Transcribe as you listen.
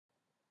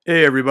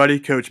Hey everybody,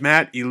 Coach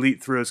Matt,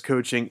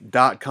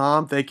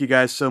 EliteThrowsCoaching.com. Thank you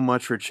guys so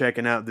much for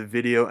checking out the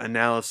video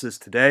analysis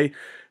today.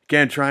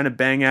 Again, trying to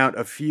bang out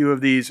a few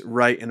of these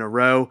right in a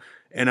row,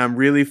 and I'm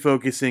really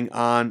focusing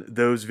on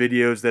those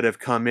videos that have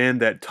come in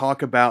that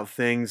talk about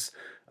things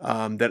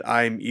that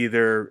I'm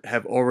either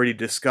have already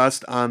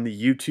discussed on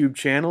the YouTube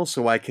channel,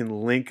 so I can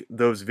link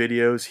those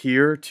videos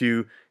here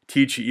to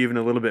teach you even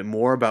a little bit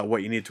more about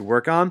what you need to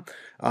work on,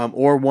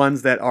 or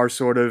ones that are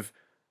sort of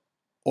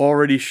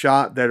already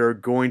shot that are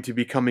going to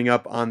be coming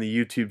up on the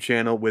YouTube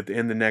channel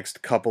within the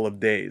next couple of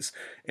days.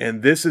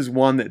 And this is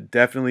one that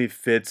definitely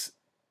fits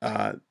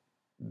that,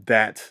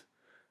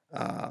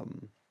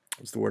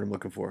 what's the word I'm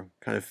looking for?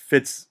 Kind of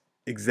fits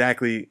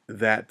exactly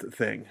that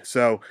thing.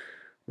 So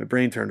my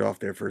brain turned off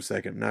there for a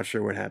second. I'm not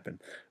sure what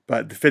happened,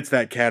 but it fits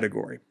that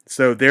category.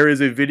 So there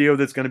is a video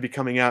that's going to be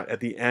coming out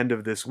at the end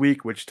of this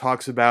week, which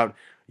talks about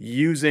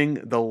using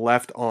the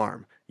left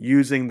arm,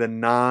 using the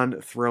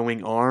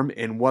non-throwing arm,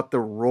 and what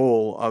the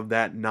role of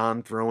that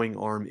non-throwing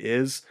arm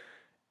is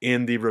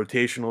in the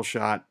rotational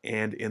shot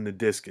and in the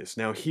discus.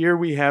 Now here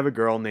we have a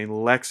girl named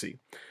Lexi.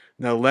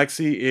 Now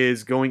Lexi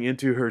is going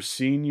into her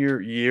senior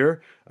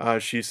year.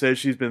 She says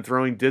she's been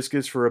throwing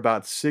discus for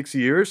about 6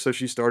 years, so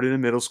she started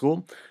in middle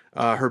school.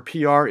 Her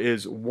PR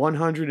is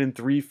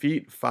 103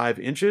 feet 5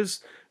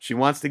 inches. She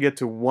wants to get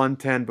to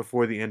 110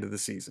 before the end of the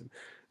season.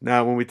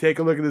 Now when we take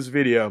a look at this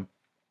video,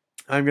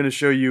 I'm going to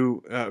show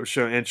you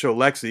show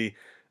Lexi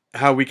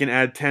how we can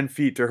add 10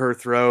 feet to her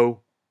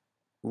throw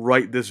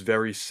right this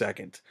very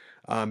second.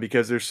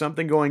 Because there's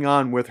something going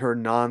on with her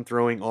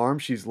non-throwing arm.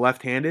 She's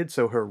left-handed,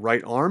 so her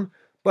right arm,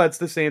 but it's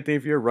the same thing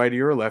if you're a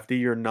righty or a lefty,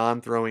 your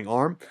non-throwing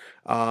arm,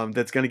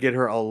 that's going to get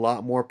her a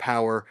lot more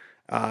power,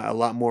 a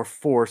lot more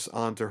force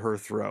onto her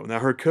throw. Now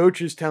her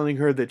coach is telling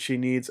her that she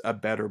needs a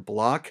better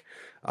block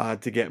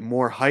to get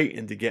more height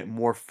and to get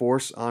more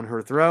force on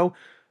her throw.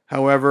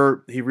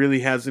 However, he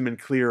really hasn't been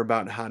clear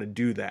about how to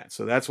do that.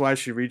 So that's why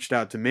she reached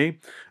out to me.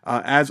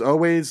 As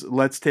always,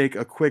 let's take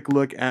a quick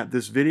look at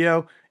this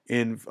video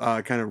in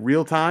kind of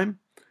real time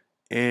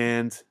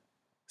and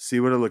see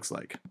what it looks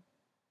like.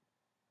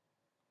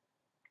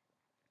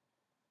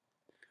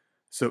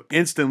 So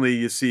instantly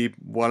you see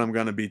what I'm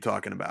going to be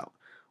talking about.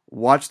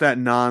 Watch that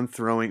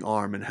non-throwing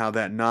arm and how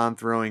that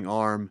non-throwing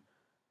arm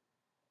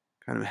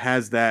kind of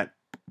has that,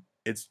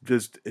 it's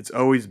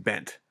always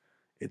bent.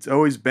 It's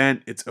always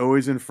bent. It's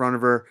always in front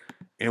of her.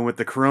 And with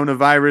the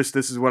coronavirus,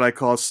 this is what I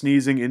call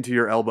sneezing into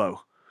your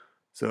elbow.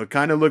 So it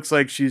kind of looks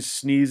like she's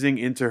sneezing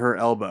into her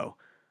elbow.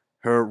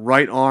 Her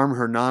right arm,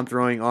 her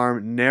non-throwing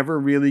arm, never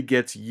really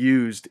gets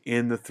used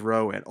in the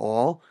throw at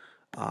all.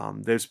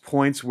 There's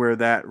points where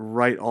that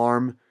right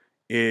arm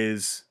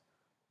is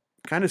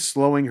kind of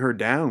slowing her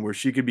down, where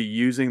she could be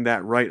using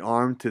that right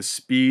arm to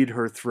speed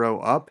her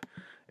throw up,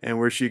 and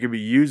where she could be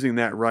using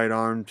that right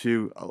arm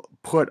to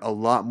put a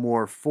lot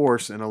more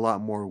force and a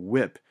lot more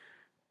whip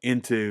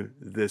into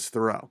this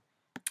throw.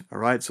 All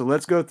right, so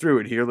let's go through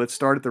it here. Let's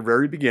start at the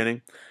very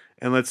beginning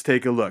and let's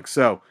take a look.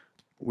 So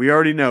we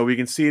already know, we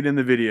can see it in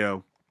the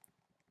video,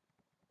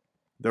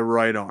 the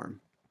right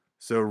arm.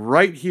 So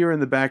right here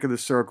in the back of the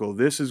circle,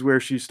 this is where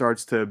she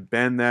starts to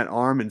bend that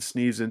arm and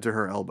sneeze into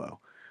her elbow.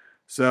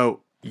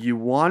 So you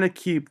want to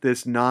keep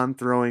this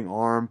non-throwing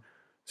arm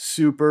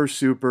super,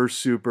 super,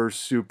 super,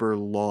 super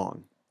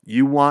long.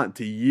 You want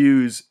to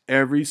use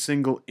every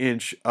single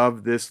inch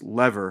of this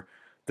lever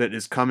that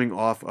is coming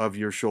off of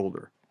your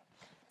shoulder.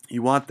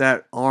 You want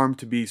that arm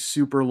to be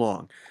super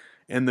long.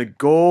 And the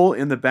goal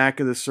in the back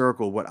of the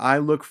circle, what I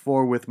look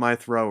for with my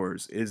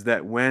throwers, is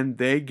that when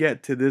they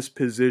get to this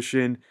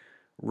position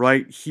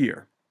right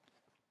here,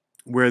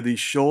 where the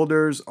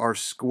shoulders are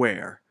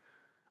square,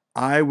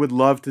 I would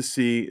love to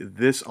see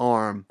this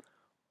arm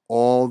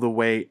all the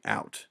way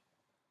out.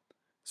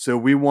 So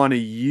we want to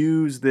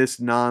use this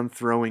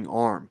non-throwing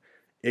arm.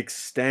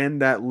 Extend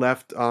that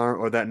left arm,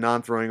 or that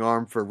non-throwing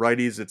arm. For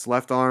righties, it's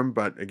left arm,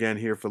 but again,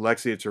 here for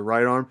Lexi, it's her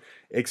right arm.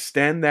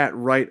 Extend that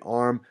right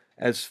arm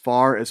as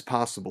far as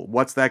possible.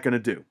 What's that going to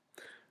do?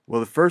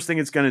 Well, the first thing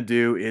it's going to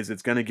do is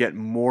it's going to get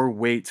more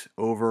weight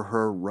over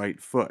her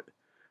right foot.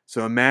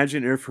 So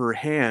imagine if her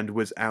hand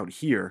was out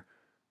here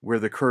where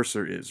the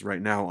cursor is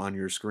right now on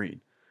your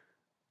screen.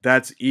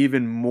 That's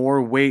even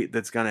more weight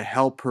that's going to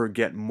help her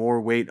get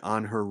more weight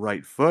on her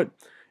right foot.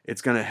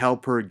 It's going to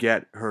help her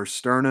get her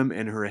sternum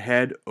and her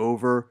head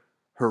over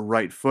her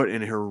right foot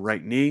and her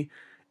right knee,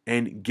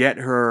 and get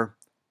her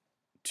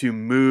to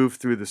move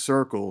through the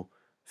circle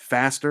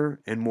faster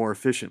and more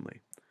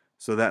efficiently.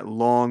 So that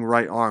long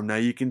right arm. Now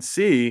you can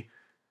see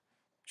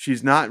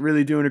she's not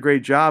really doing a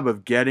great job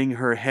of getting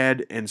her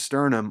head and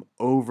sternum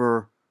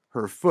over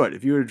her foot.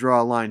 If you were to draw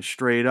a line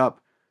straight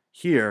up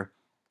here,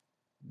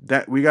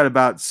 that we got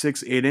about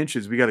 6-8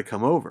 inches we got to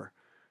come over.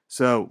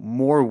 So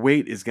more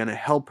weight is going to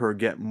help her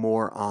get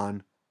more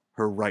on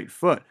her right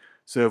foot.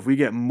 So if we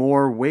get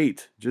more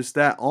weight, just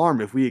that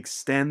arm, if we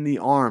extend the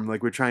arm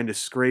like we're trying to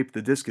scrape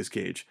the discus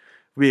cage,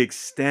 if we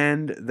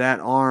extend that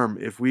arm,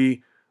 if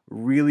we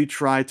really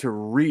try to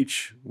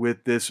reach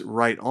with this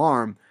right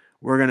arm,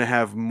 we're going to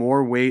have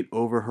more weight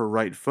over her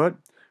right foot.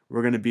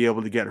 we're going to be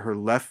able to get her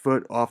left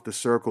foot off the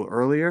circle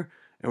earlier,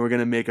 and we're going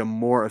to make a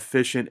more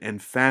efficient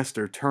and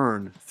faster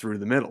turn through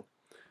the middle.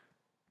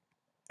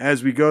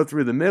 As we go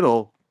through the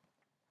middle,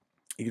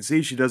 you can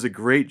see she does a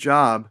great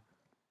job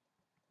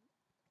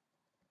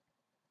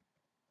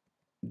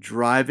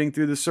driving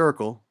through the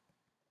circle,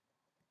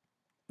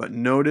 but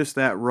notice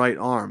that right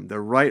arm. The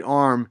right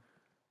arm,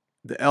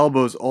 the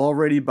elbow's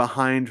already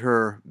behind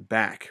her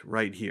back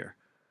right here.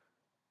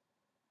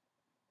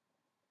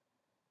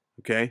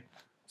 Okay?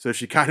 So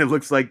she kind of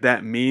looks like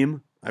that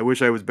meme. I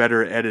wish I was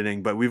better at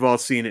editing, but we've all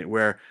seen it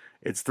where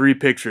it's 3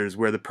 pictures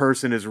where the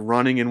person is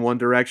running in one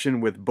direction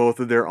with both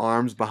of their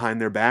arms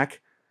behind their back,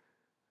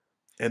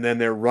 and then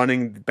they're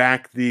running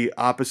back the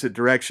opposite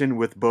direction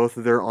with both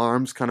of their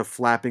arms kind of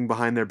flapping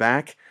behind their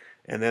back,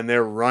 and then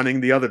they're running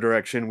the other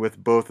direction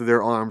with both of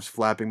their arms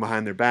flapping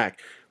behind their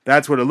back.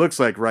 That's what it looks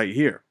like right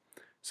here.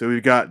 So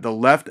we've got the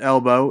left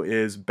elbow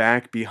is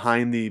back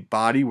behind the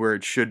body where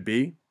it should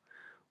be,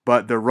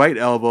 but the right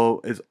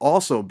elbow is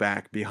also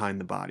back behind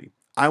the body.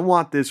 I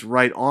want this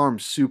right arm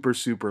super,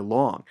 super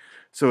long.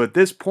 So at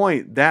this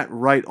point, that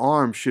right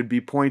arm should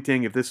be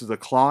pointing, if this is a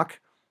clock,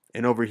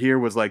 and over here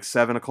was like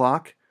 7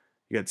 o'clock,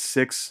 you got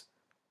 6,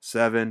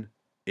 7,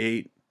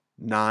 8,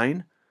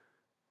 9.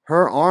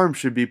 Her arm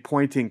should be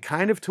pointing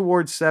kind of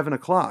towards 7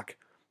 o'clock,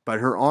 but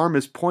her arm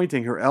is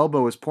pointing, her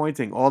elbow is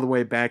pointing all the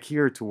way back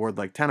here toward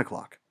like 10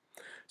 o'clock.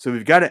 So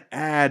we've got to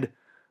add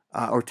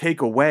or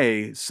take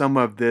away some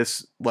of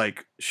this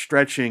like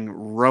stretching,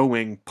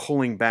 rowing,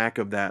 pulling back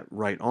of that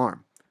right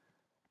arm.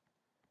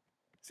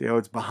 See how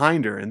it's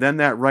behind her, and then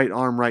that right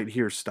arm right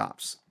here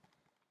stops.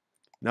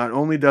 Not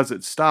only does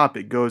it stop,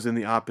 it goes in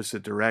the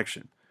opposite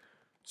direction.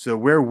 So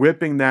we're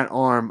whipping that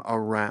arm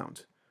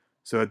around.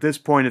 So at this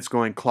point it's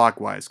going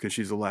clockwise because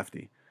she's a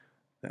lefty.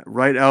 That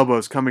right elbow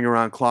is coming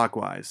around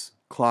clockwise,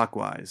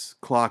 clockwise,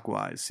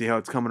 clockwise. See how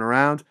it's coming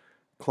around?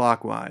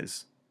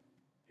 Clockwise.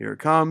 Here it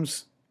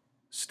comes.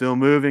 Still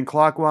moving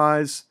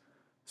clockwise,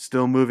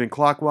 still moving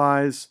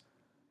clockwise,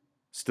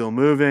 still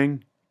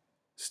moving,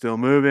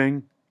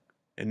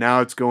 and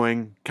now it's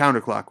going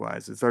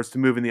counterclockwise. It starts to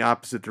move in the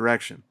opposite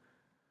direction.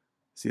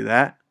 See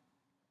that?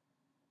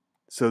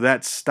 So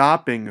that's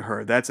stopping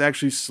her. That's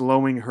actually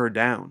slowing her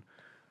down.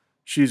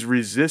 She's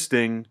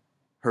resisting.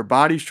 Her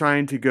body's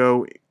trying to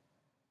go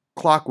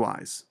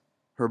clockwise.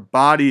 Her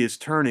body is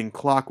turning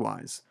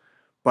clockwise,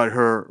 but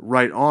her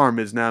right arm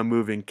is now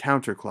moving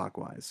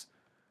counterclockwise.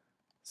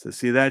 So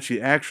see that?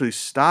 She actually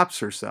stops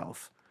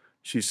herself.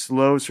 She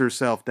slows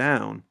herself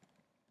down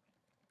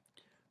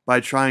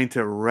by trying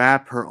to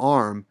wrap her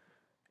arm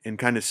and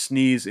kind of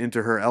sneeze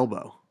into her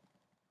elbow.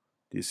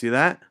 Do you see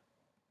that?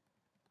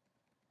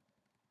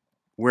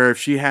 Where if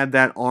she had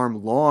that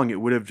arm long,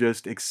 it would have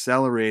just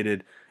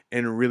accelerated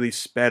and really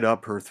sped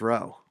up her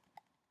throw.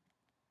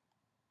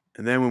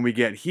 And then when we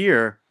get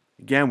here,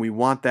 again, we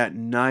want that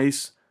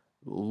nice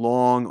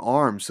long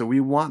arm. So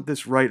we want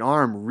this right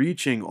arm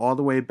reaching all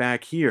the way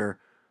back here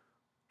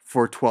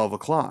for 12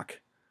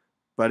 o'clock.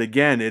 But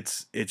again,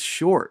 it's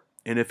short.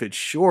 And if it's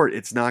short,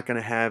 it's not going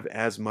to have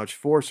as much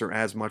force or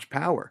as much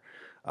power.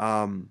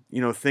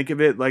 Think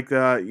of it like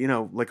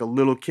like a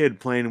little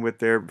kid playing with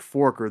their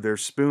fork or their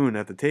spoon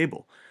at the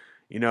table.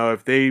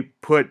 If they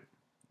put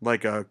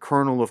like a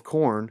kernel of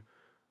corn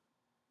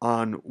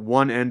on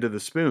one end of the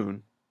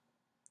spoon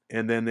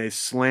and then they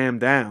slam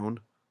down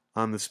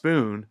on the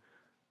spoon,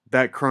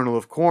 that kernel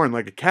of corn,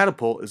 like a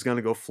catapult, is going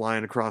to go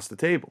flying across the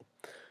table.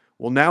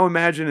 Well, now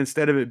imagine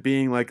instead of it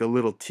being like a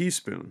little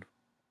teaspoon,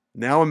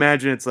 now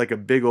imagine it's like a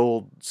big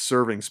old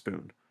serving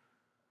spoon.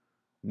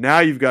 Now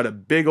you've got a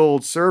big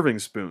old serving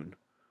spoon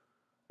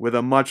with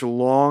a much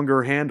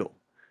longer handle.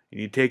 And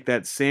you take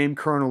that same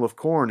kernel of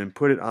corn and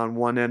put it on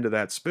one end of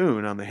that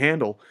spoon, on the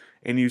handle,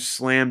 and you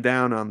slam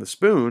down on the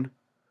spoon.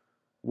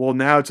 Well,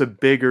 now it's a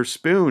bigger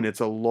spoon.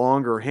 It's a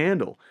longer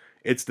handle.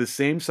 It's the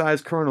same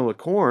size kernel of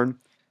corn,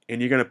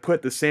 and you're going to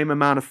put the same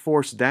amount of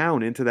force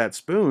down into that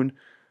spoon.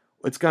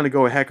 It's going to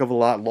go a heck of a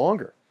lot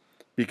longer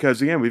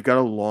because, again, we've got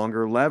a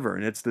longer lever,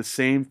 and it's the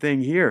same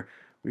thing here.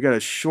 We've got a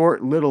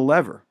short little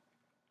lever.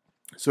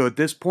 So at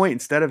this point,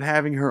 instead of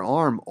having her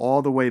arm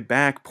all the way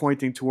back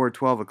pointing toward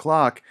 12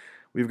 o'clock,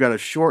 we've got a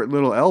short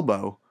little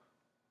elbow,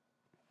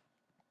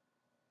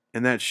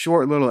 and that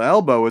short little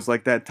elbow is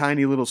like that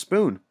tiny little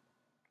spoon.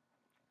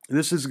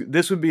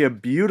 This would be a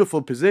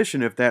beautiful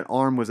position if that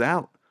arm was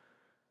out.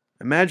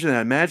 Imagine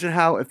that. Imagine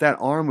how if that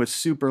arm was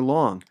super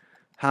long,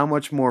 how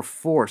much more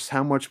force,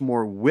 how much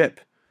more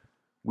whip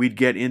we'd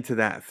get into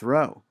that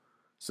throw.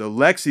 So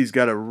Lexi's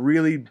got to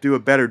really do a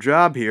better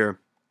job here.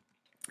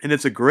 And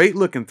it's a great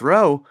looking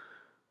throw,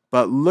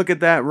 but look at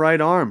that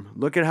right arm.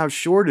 Look at how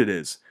short it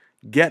is.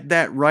 Get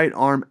that right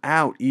arm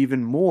out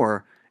even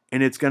more,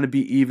 and it's going to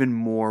be even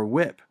more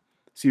whip.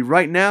 See,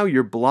 right now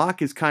your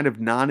block is kind of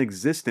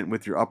non-existent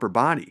with your upper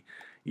body.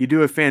 You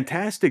do a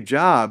fantastic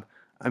job.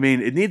 I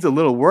mean, it needs a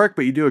little work,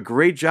 but you do a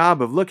great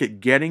job of, look at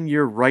getting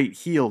your right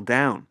heel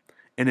down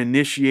and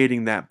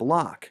initiating that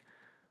block.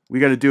 We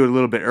got to do it a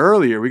little bit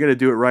earlier. We got to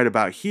do it right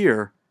about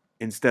here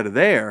instead of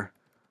there.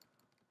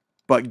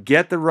 But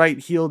get the right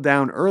heel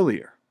down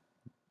earlier.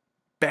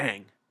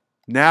 bang.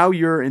 Now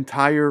your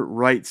entire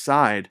right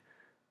side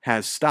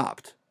has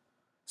stopped.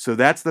 So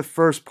that's the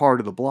first part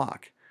of the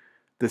block.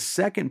 The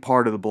second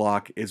part of the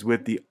block is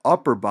with the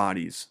upper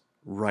body's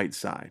right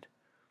side.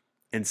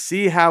 And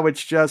see how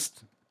it's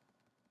just,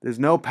 there's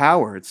no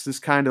power. It's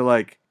just kind of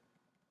like,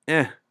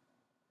 eh.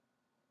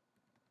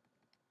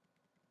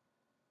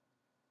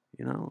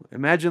 You know,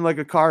 imagine like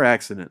a car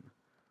accident.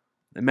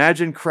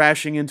 Imagine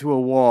crashing into a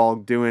wall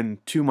doing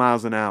 2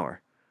 miles an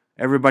hour.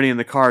 Everybody in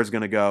the car is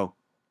going to go,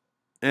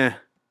 eh.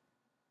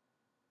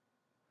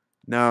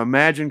 Now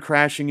imagine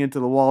crashing into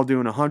the wall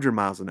doing 100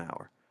 miles an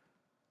hour.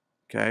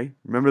 Okay?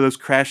 Remember those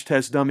crash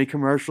test dummy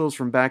commercials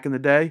from back in the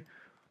day?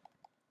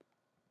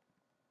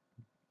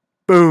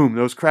 Boom!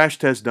 Those crash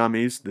test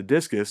dummies, the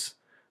Discus,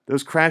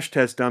 those crash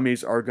test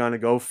dummies are going to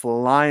go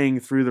flying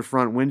through the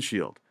front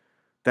windshield.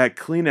 That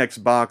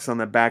Kleenex box on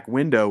the back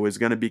window is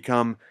going to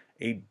become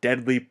a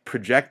deadly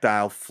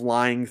projectile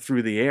flying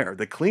through the air.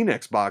 The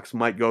Kleenex box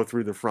might go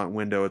through the front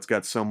window. It's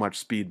got so much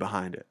speed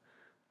behind it.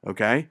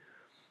 Okay?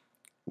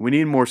 We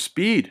need more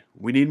speed.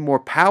 We need more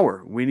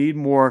power. We need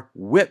more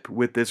whip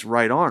with this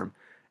right arm.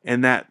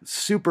 And that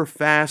super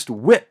fast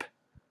whip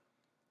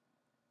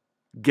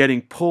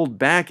getting pulled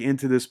back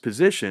into this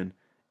position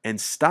and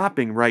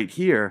stopping right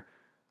here,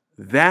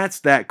 that's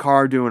that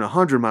car doing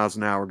 100 miles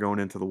an hour going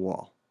into the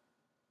wall.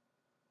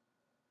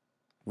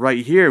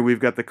 Right here, we've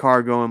got the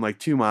car going like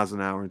 2 miles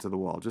an hour into the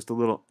wall. Just a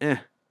little eh.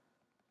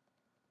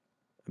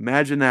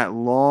 Imagine that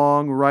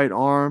long right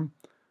arm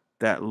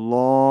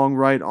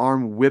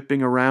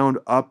whipping around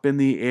up in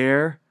the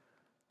air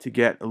to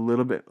get a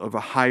little bit of a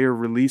higher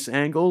release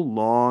angle.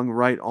 Long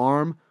right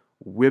arm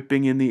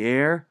whipping in the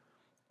air.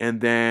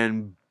 And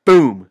then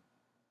boom,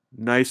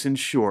 nice and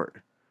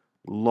short.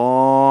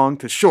 Long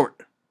to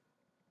short.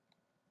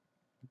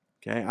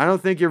 Okay, I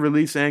don't think your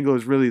release angle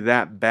is really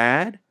that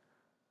bad.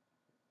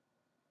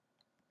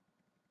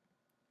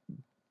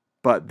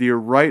 But your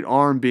right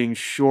arm being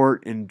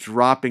short and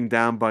dropping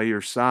down by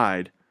your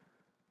side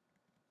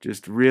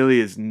just really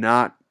is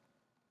not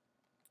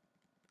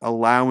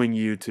allowing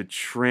you to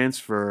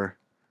transfer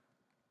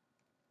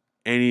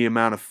any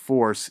amount of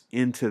force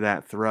into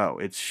that throw.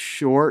 It's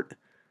short,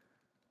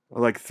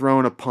 like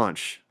throwing a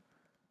punch.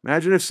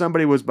 Imagine if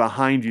somebody was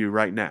behind you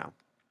right now.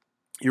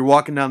 You're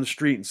walking down the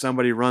street and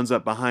somebody runs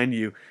up behind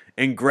you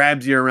and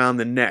grabs you around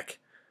the neck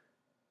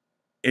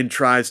and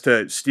tries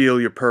to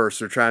steal your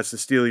purse or tries to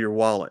steal your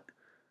wallet.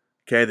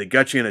 Okay, they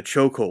got you in a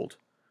chokehold.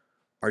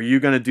 Are you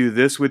going to do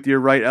this with your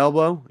right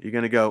elbow? You're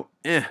going to go,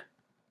 and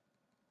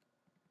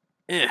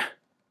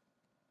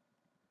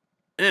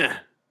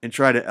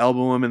try to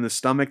elbow him in the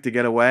stomach to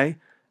get away?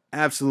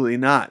 Absolutely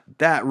not.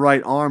 That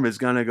right arm is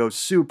going to go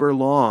super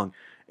long,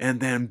 and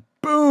then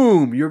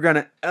boom, you're going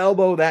to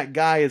elbow that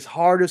guy as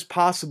hard as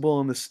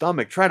possible in the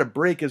stomach. Try to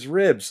break his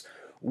ribs.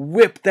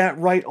 Whip that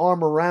right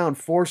arm around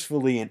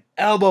forcefully and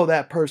elbow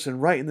that person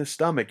right in the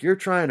stomach. You're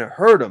trying to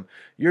hurt them.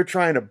 You're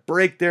trying to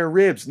break their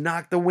ribs,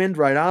 knock the wind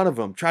right out of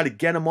them, try to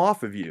get them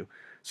off of you.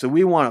 So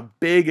we want a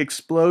big,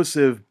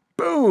 explosive,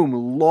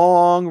 boom,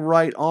 long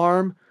right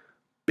arm,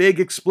 big,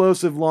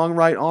 explosive, long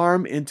right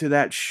arm into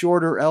that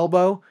shorter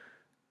elbow.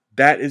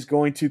 That is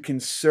going to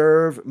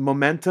conserve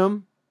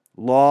momentum.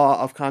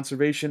 Law of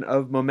conservation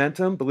of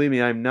momentum. Believe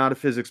me, I'm not a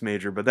physics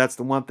major, but that's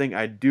the one thing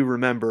I do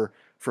remember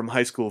from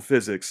high school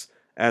physics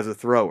as a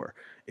thrower,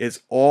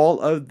 is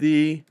all of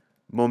the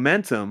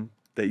momentum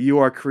that you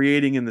are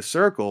creating in the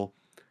circle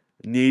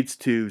needs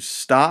to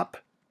stop,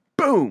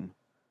 boom,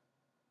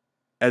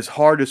 as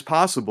hard as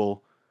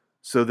possible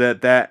so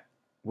that that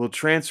will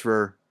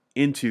transfer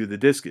into the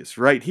discus.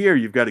 Right here,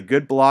 you've got a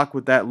good block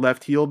with that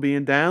left heel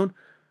being down.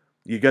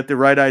 You got the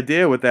right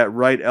idea with that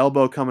right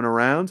elbow coming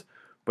around,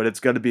 but it's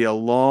got to be a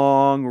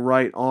long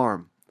right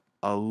arm,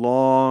 a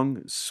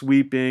long,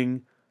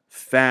 sweeping,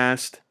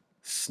 fast,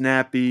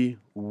 snappy,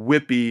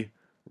 whippy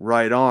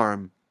right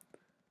arm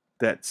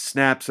that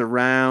snaps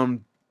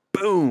around,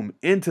 boom,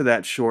 into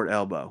that short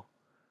elbow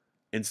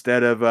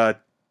instead of a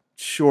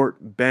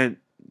short, bent,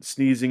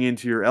 sneezing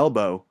into your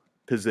elbow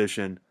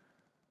position.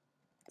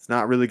 It's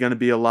not really going to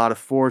be a lot of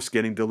force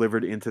getting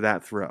delivered into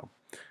that throw.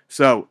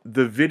 So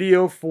the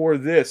video for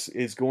this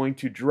is going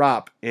to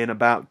drop in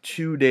about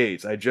 2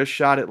 days. I just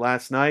shot it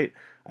last night.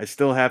 I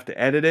still have to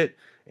edit it.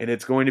 And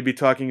it's going to be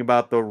talking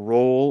about the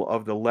role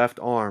of the left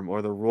arm,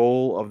 or the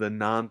role of the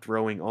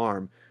non-throwing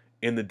arm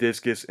in the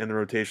discus and the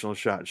rotational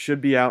shot. It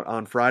should be out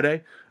on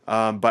Friday,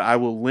 but I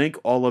will link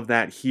all of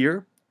that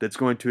here. That's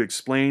going to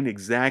explain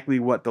exactly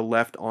what the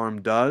left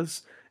arm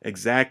does,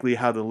 exactly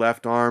how the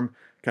left arm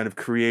kind of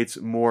creates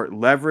more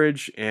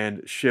leverage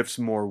and shifts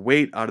more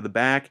weight out of the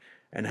back,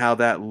 and how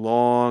that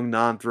long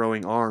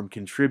non-throwing arm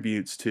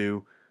contributes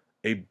to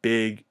a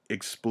big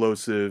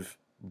explosive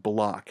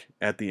block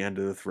at the end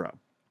of the throw.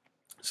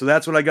 So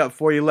that's what I got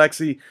for you,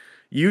 Lexi.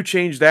 You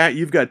change that,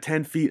 you've got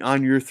 10 feet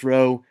on your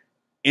throw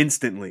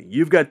instantly.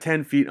 You've got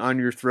 10 feet on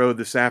your throw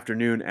this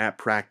afternoon at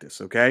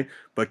practice, okay?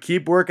 But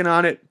keep working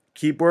on it.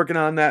 Keep working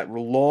on that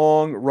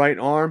long right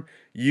arm,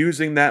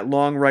 using that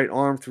long right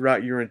arm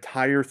throughout your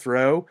entire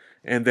throw,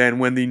 And then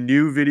when the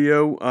new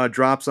video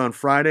drops on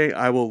Friday,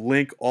 I will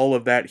link all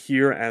of that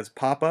here as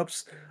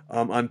pop-ups.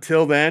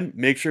 Until then,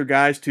 make sure,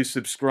 guys, to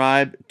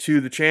subscribe to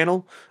the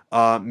channel.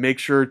 Make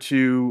sure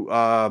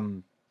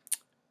to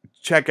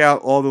check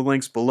out all the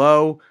links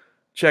below.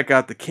 Check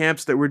out the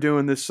camps that we're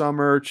doing this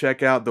summer.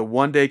 Check out the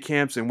one-day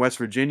camps in West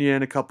Virginia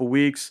in a couple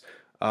weeks.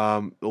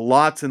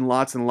 Lots and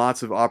lots and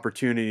lots of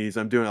opportunities.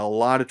 I'm doing a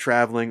lot of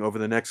traveling over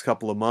the next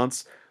couple of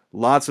months.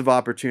 Lots of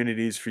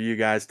opportunities for you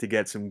guys to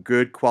get some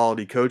good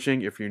quality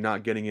coaching if you're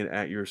not getting it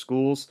at your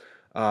schools,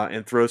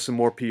 and throw some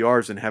more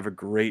PRs and have a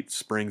great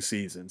spring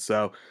season.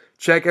 So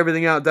check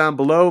everything out down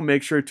below.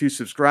 Make sure to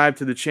subscribe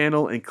to the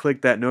channel and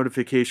click that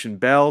notification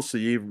bell so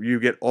you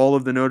get all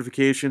of the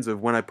notifications of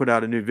when I put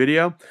out a new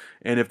video.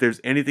 And if there's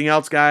anything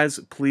else, guys,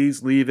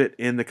 please leave it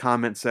in the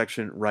comment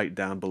section right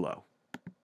down below.